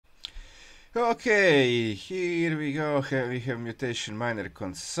Okay, here we go. We have mutation minor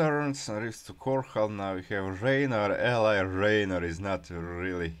concerns on rifts to core hull. Now we have Raynor. Ally Raynor is not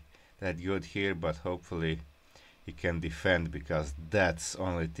really that good here, but hopefully he can defend, because that's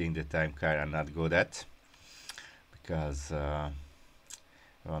only thing that I'm kinda not good at. Because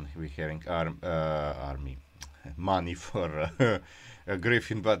we having army money for a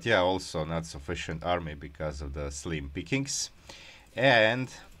Griffin, but yeah, also not sufficient army because of the slim pickings. And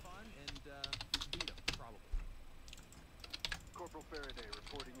Corporal Faraday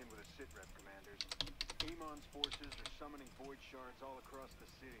reporting in with a sit rep, commanders. Amon's forces are summoning void shards all across the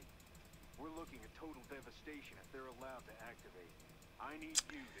city. We're looking at total devastation if they're allowed to activate. I need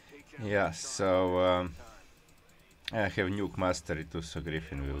you to take down yeah, so I have nuke mastery too, so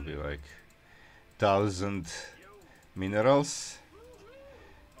Griffin will be like 1000 minerals.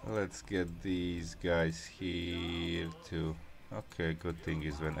 Let's get these guys here too. Okay, good thing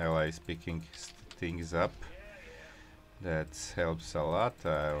is when ally is picking things up, that helps a lot.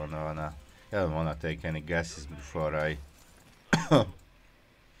 I don't wanna take any guesses before I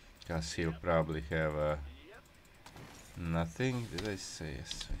because he'll probably have nothing. Did I say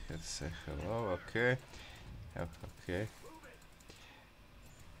yes? I had to say hello. Okay. Oh, okay.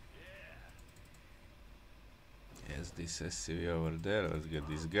 Yes, this SCV over there. Let's get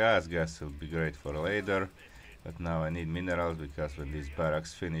this gas. Gas will be great for later. But now I need minerals, because when these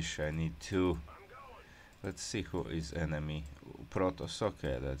barracks finish I need two. Let's see who is enemy. Protoss.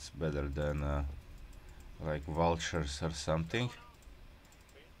 Okay, that's better than like vultures or something.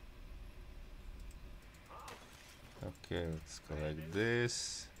 Okay, let's collect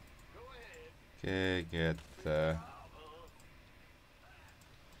this. Okay, get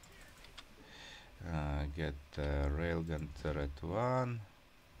railgun turret 1.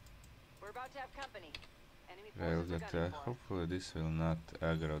 We're about to have company. Enemy Railgun forces are gunning for us. hopefully this will not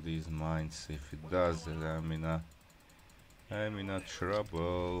aggro these mines. If it does, then I'm in a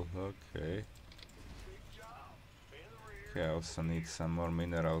trouble. Okay. Okay, I also need some more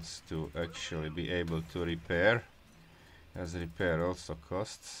minerals to actually be able to repair, as repair also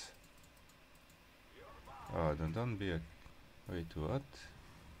costs. Oh, don't be a... Wait, what?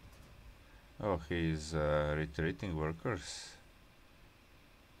 Oh, he's retreating workers.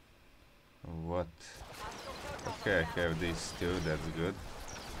 What? Okay, I have these two, that's good.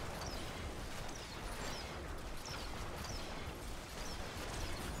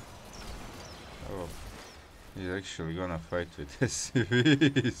 Oh, he's actually gonna fight with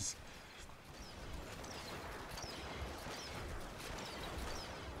SCVs.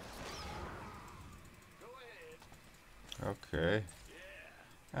 Okay,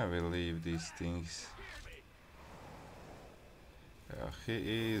 I will leave these things.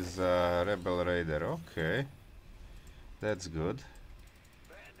 He is a rebel raider. Okay, that's good.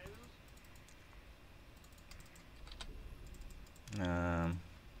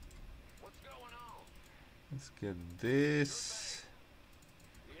 Let's get this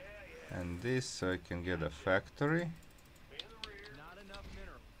and this, so I can get a factory.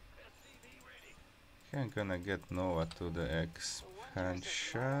 Okay, I'm gonna get Nova to the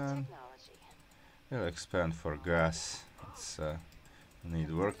expansion. We'll expand for gas. It's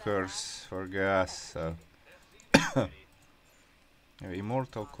need workers for gas.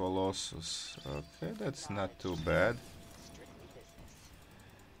 Immortal Colossus. Okay, that's not too bad.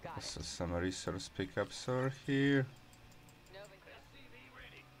 So some resource pickups over here.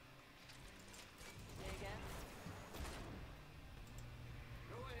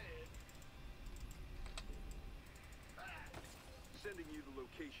 Sending you the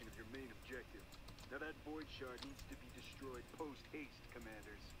location of your main objective. Now that void shard needs to be destroyed post-haste,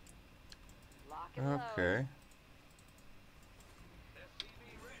 commanders. Lock and load. Okay.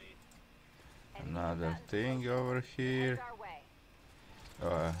 Another thing over here.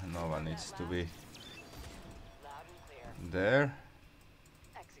 No one needs to be there.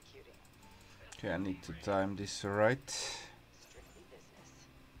 Okay, I need to time this right.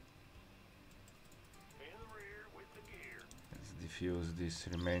 Let's defuse these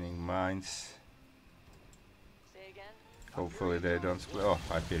remaining mines. Hopefully they don't split. Oh,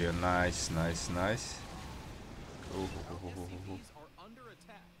 Hyperion, nice, nice, nice.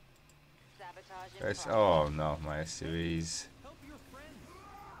 Guys, oh no, my SUVs.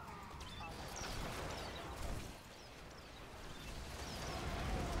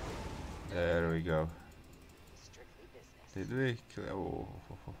 There we go. Did we kill?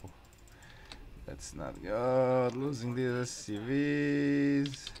 Oh, that's not good. Losing these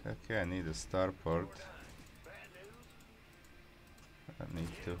SCVs. Okay, I need a starport. I need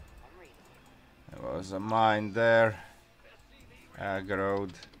to. There was a mine there.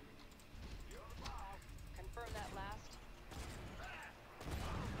 Aggroed.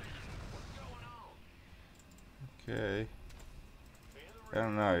 Okay. I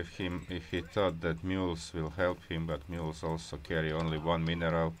don't know if he thought that mules will help him, but mules also carry only one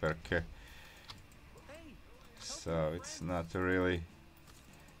mineral per so it's not really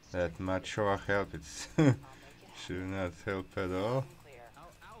that much of a help. It's should not help at all.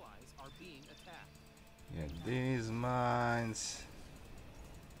 Get these mines.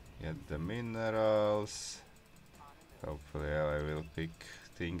 Get the minerals. Hopefully I will pick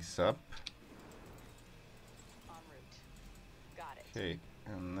things up. Okay,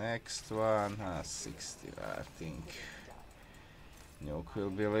 and next one, 60, I think. Nuke will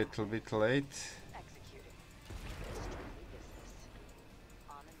be a little bit late.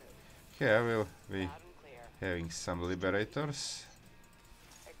 Okay, I will be having some liberators.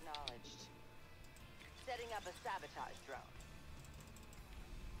 Acknowledged. Setting up a sabotage drone.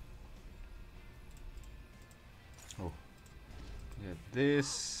 Oh, get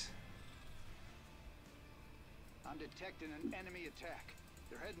this. I'm detecting an enemy attack.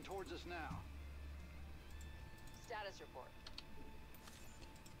 They're heading towards us now. Status report.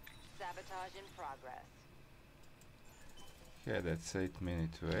 Sabotage in progress. Okay, that's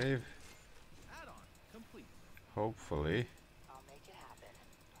 8-minute wave. Complete. Hopefully. I'll make it happen.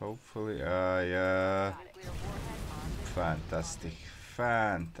 Hopefully, Nuclear warhead on the fantastic,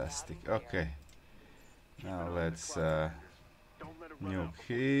 fantastic. Okay, now let's Don't let it run out nuke before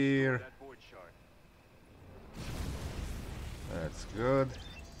you here. destroy that void shard. That's good.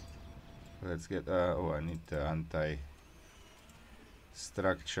 Let's get. Oh, I need the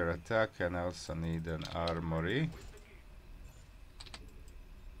anti-structure attack, and I also need an armory.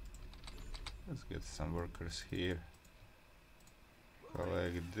 Let's get some workers here.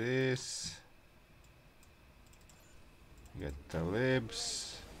 Collect this. Get the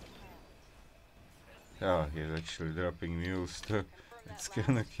libs. Oh, he's actually dropping mules too. It's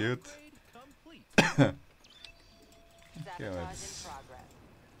kinda cute. Okay, sabotage let's in progress.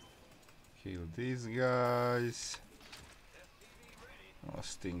 kill these guys.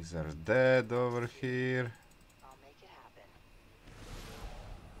 Most things are dead over here. I'll make it happen.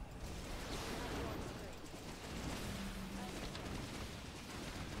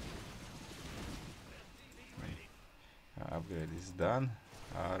 Upgrade is done.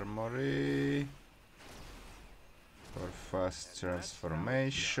 Armory for fast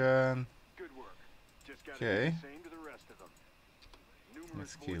transformation. Good work. Just gotta Okay. do the same to the rest of them. Numerous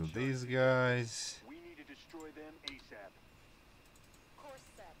Let's void kill shards these in the guys. We need to destroy them ASAP. Course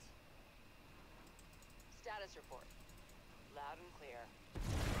set. Status report. Loud and clear.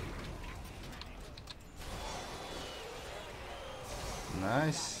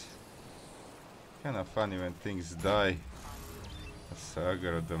 Nice. Kind of funny when things die.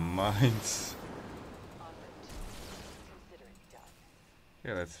 Saga the mines. En route. Consider it done.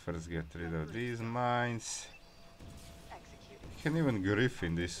 Okay, let's first get rid of these mines. Executed. You can even griff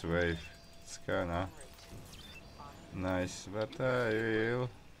in this wave. It's kinda En route. nice, but I will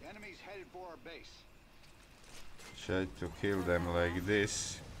The enemy's headed for our base. try to kill them like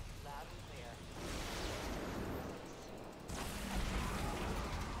this. Loud and clear.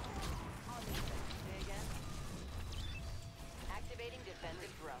 Say again. Activating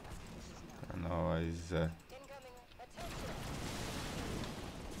defensive drone. No, is Incoming. Attention.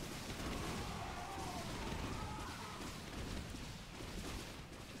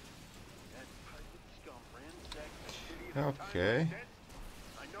 That pirate scum ransacked the city at a time okay. like that.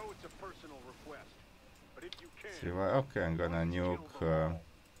 I know it's a personal request, but if you can, See why? Okay, I'm gonna nuke.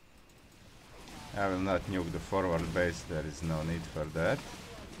 I will not nuke the forward base. There is no need for that.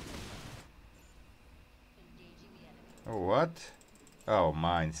 Engaging the enemy. Oh, what? Oh,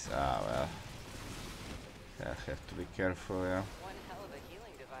 mines. Ah, well. I have to be careful, yeah. One hell of a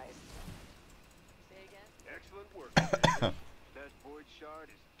healing device. Say again. excellent work. Commander. That void shard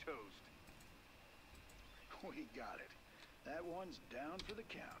is toast. We got it. That one's down for the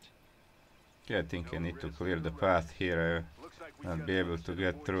count. Okay, I think I need to clear the path here. Looks like I'll we not be able to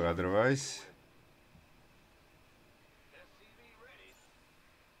get through otherwise. otherwise.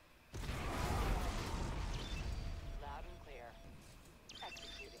 Loud and clear.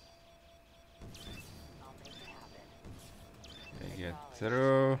 Executing. I'll make it happen. Okay, get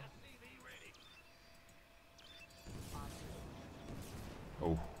through.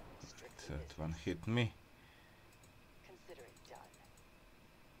 Oh, that one hit me. Consider it done.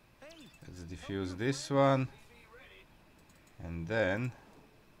 Let's defuse this one. And then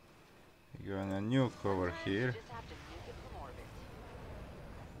we're gonna nuke over Sometimes here. You just have to nuke it from orbit.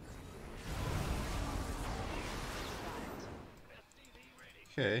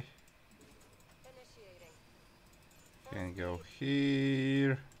 Got it. Okay, Initiating. can go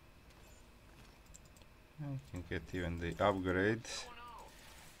here. I can get even the upgrade.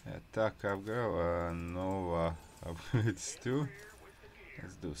 Attack upgrade, Nova upgrades too.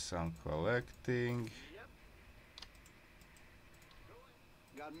 Let's do some collecting.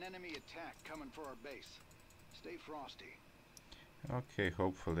 Got an enemy attack coming for our base. Stay frosty. Okay,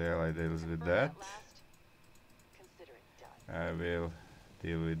 hopefully Ally deals with that. Consider it done. I will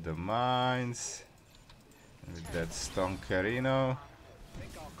deal with the mines. With that Stonkerino.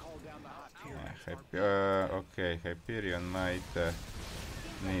 Think I'll call down the Hyperion. Okay, Hyperion might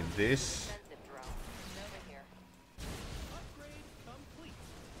need this. Defensive drone. Over here. Upgrade complete.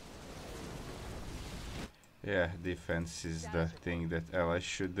 Yeah, defense is the thing that Ally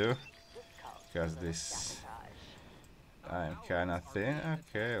should do. Because this Sabotage. I'm kinda thin.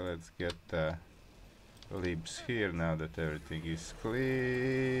 Okay, let's get libs here now that everything is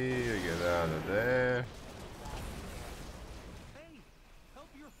clear. Get out of there. Hey, help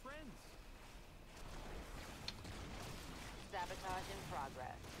your friends. Sabotage in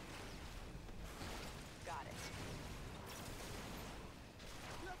progress. Got it.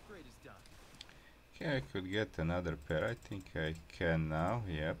 The upgrade is done. Okay, I could get another pair. I think I can now.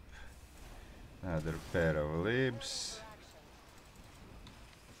 Yep. Another pair of libs.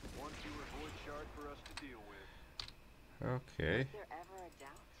 One fewer void shard for us to deal with. Okay. Is there ever a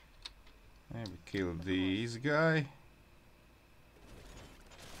doubt? Maybe kill these guy.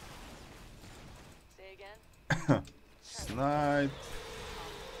 Say again? Snipe.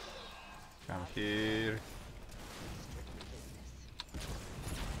 Come here.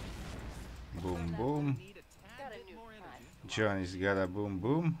 Boom boom. Need a tad Got a bit new more front. energy. Johnny's got a boom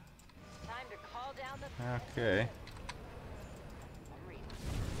boom. Time to call down the Okay. I'm reading.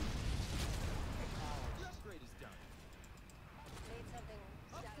 The upgrade is done. Need something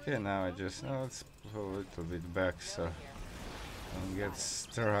Okay, now I just let's pull a little bit back so I don't get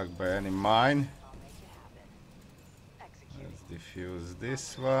struck by any mine. I'll make it happen. Execute. Let's defuse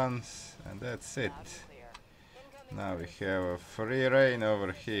this ones, and that's it. Loud and clear. Incoming Now we orders. have a free reign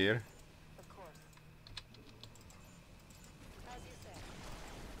over here. Of course. As you say.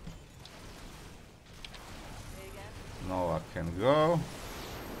 Say again? Nova can go.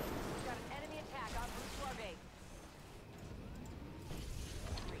 We've got an enemy attack on route to our base.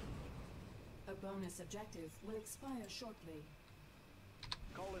 A bonus objective will expire shortly.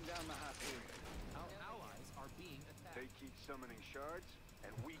 Calling down the Hyperion. Our allies are being attacked. They keep summoning shards,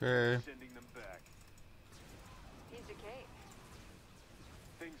 and we Okay. keep sending them back. He's decayed.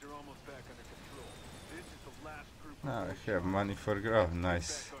 Things are almost back under control. This is the last group of Now I void have shards. money for growth.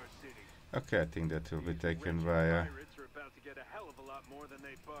 Nice. Back our city. Okay, I think that will be These taken wretched by. pirates are about to get a hell of a lot more than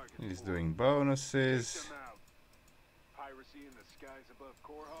they bargained He's for. doing Take bonuses. them out. Piracy in the skies above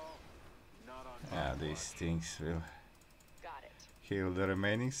Korhal? Not on Yeah, my these watch. things will Got it. kill the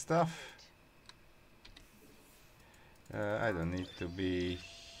remaining stuff. I don't need to be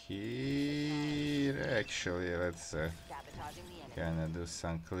here. Actually, let's Sabotaging the enemy. kinda do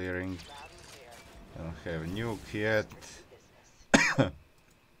some clearing. Loud and clear. Don't have nuke yet. Business.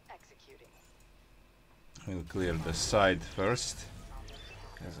 Executing. We'll clear the side first,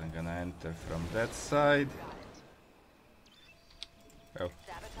 because I'm gonna enter from that side. Got it. Oh,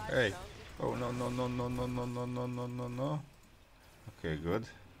 Sabotage hey. drones Oh no no no no no no no no no no no. Okay, good.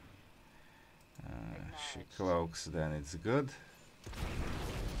 She cloaks, then it's good.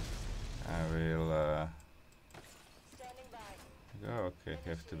 I will standing by. go. Okay,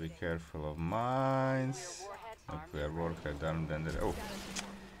 have to be careful of mines. Nuclear warhead armed Nuclear and ready. warhead armed and oh,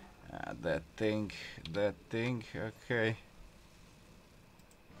 that thing, okay.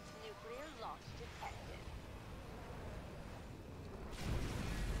 Nuclear launch detected.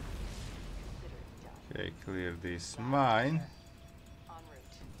 Consider it done. Okay, clear this mine. En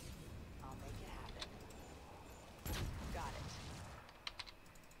route. I'll make it happen. Got it.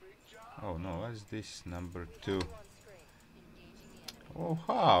 Oh no, what's this number 2? On screen. Engaging the enemy. Oh,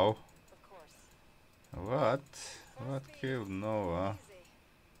 how? Of course. What? What killed Nova? Easy.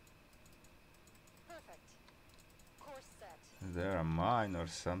 Perfect. Course set. Is there a mine or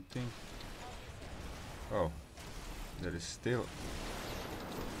something? Oh, there is still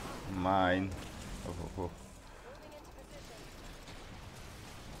mine. Oh, oh, oh. Moving into position.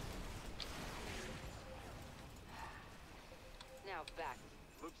 Now back.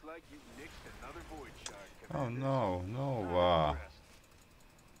 Looks like you nixed another void shard, Oh Commander. no, Nova.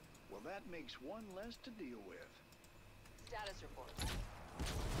 Well, that makes one less to deal with. Status report.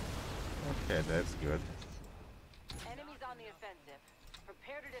 Okay, that's good. Enemies on the offensive.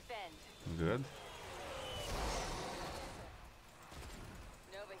 Prepare to defend. Good.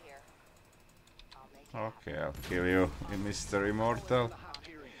 Nova here. I'll make it happen. Okay, I'll kill you, Mr. Immortal. The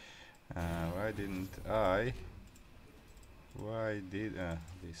Hyperion. Why didn't I? Why did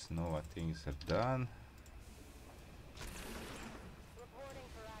these Nova things are done? Reporting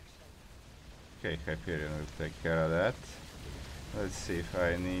for action. Okay, Hyperion will take care of that. Let's see if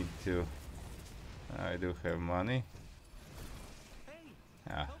I need to. I do have money. Hey,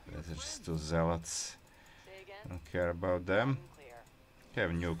 Ah, help your those are just friends. two zealots. Say again? Don't care about them. Loud and clear.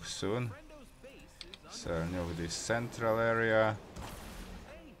 Have nuke soon. Friendo's base is So under. nuke this central area.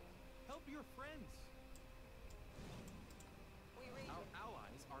 Hey, help your friends. We read Our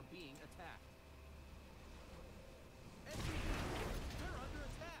allies are being attacked. SCVs, they're under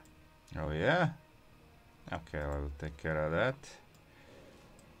attack. Oh yeah? Okay, I will take care of that.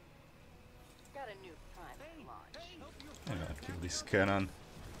 got a new prime Hey, launch. hey, help your I'm friends. gonna kill this cannon.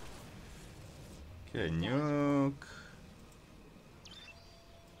 Okay, nuke.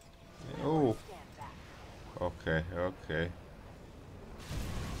 Oh, Scan back. okay, okay.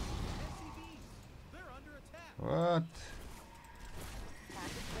 SCVs, they're under attack. What?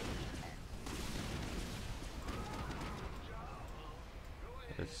 Package ready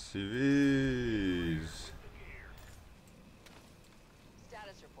to SCVs.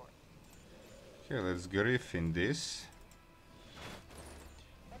 Status report. Okay, let's griffin this.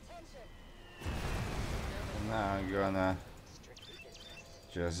 Attention. Now I'm gonna Strictly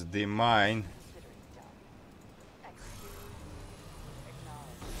business. just demine. Considering done. Execute.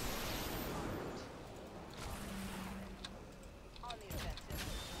 Acknowledge. On the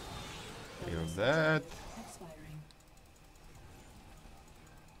offensive. Kill that. Expiring.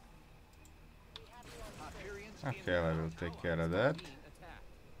 We have you on Hyperion's Okay, I will take care of that. Being attacked.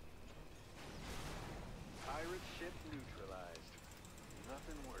 Pirate ship neutralized.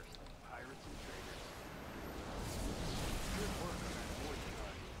 Nothing worse than pirates and traders. Good work on that void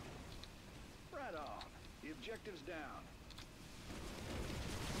shard. right on. The objective's down.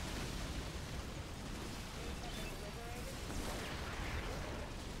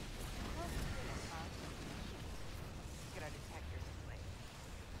 Get our detectors in place.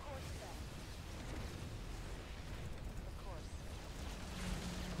 Of course, sir. Of course.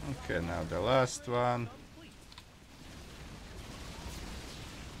 Okay, now the last one. Complete.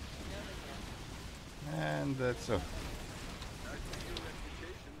 And that's all. I think your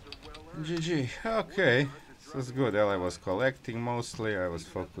reputations are well earned. GG. Okay. This was good. I was collecting mostly. I was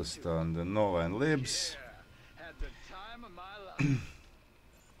focused on the Nova and Libs. Had the time of my life.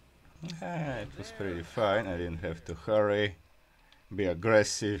 It was pretty fine. I didn't have to hurry, be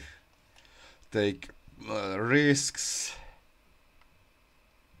aggressive, take risks.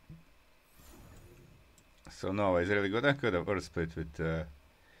 So Nova is really good. I could have also split with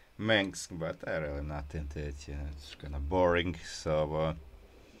Mengs, but I really not into it. You know, it's kind of boring. So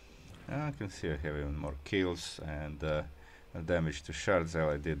I can see I have even more kills and damage to shards.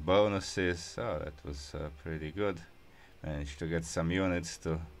 I did bonuses, so that was pretty good. Managed to get some units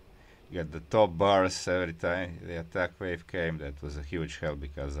to get the top bars every time the attack wave came. That was a huge help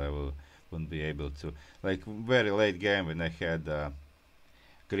because I wouldn't be able to, like, very late game when I had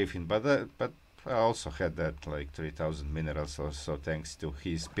Griffin, but I also had that like 3000 minerals or so thanks to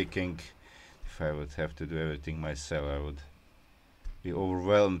his picking. If I would have to do everything myself, I would be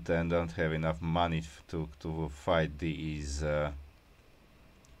overwhelmed and don't have enough money to fight these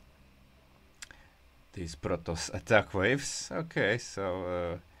Protoss attack waves. Okay,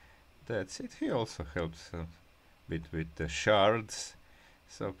 so that's it. He also helps a bit with the shards.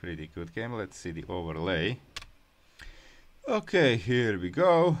 So pretty good game. Let's see the overlay. Okay, here we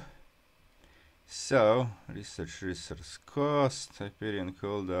go. So research cost, Hyperion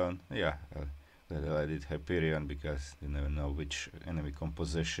cooldown. Yeah, I did Hyperion because you never know which enemy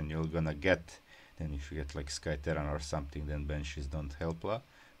composition you're gonna get. Then if you get like Sky Terran or something, then Banshees don't help a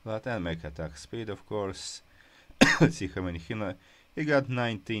lot. And make attack speed, of course. Let's see how many he got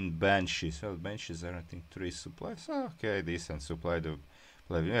 19 Banshees. Well, Banshees are I think 3 supplies. Okay, decent supply.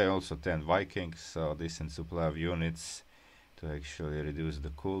 Yeah, also 10 Vikings, so decent supply of units to actually reduce the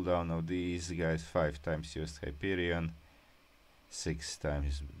cooldown of these guys. 5 times used Hyperion, 6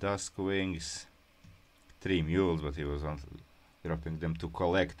 times Dusk Wings, 3 mules, but he was on dropping them to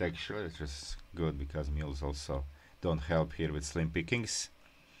collect actually, which is good because mules also don't help here with slim pickings.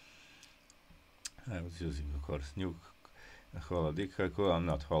 I was using, of course, nuke holo decoy cooldown.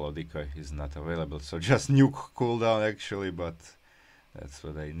 Not holo decoy is not available, so just nuke cooldown actually, but that's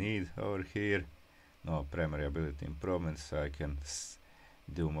what I need over here. No primary ability improvements, so I can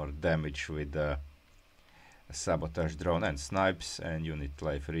do more damage with a sabotage drone and snipes and unit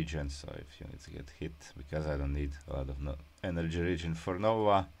life regen. So if units get hit, because I don't need a lot of energy regen for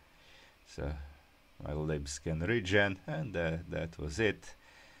Nova, so my libs can regen, and that was it.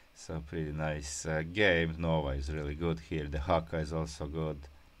 So pretty nice game. Nova is really good here. The Haka is also good,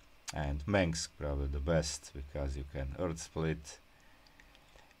 and Mengsk probably the best because you can earth split.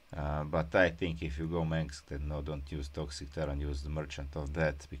 But I think if you go Mengsk, then no, don't use Toxic Terran. Use the Merchant of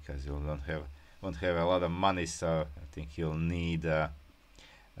Death because you won't have a lot of money. So I think you'll need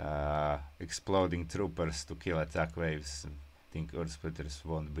exploding troopers to kill attack waves. I think earth splitters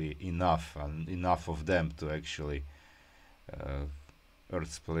won't be enough, and enough of them to actually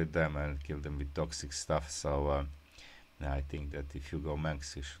earth split them and kill them with toxic stuff. So I think that if you go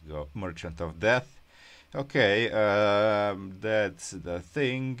Manx, you should go Merchant of Death. Okay, that's the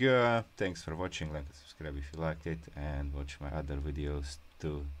thing. Thanks for watching. Like and subscribe if you liked it, and watch my other videos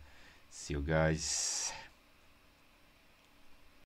too. See you guys.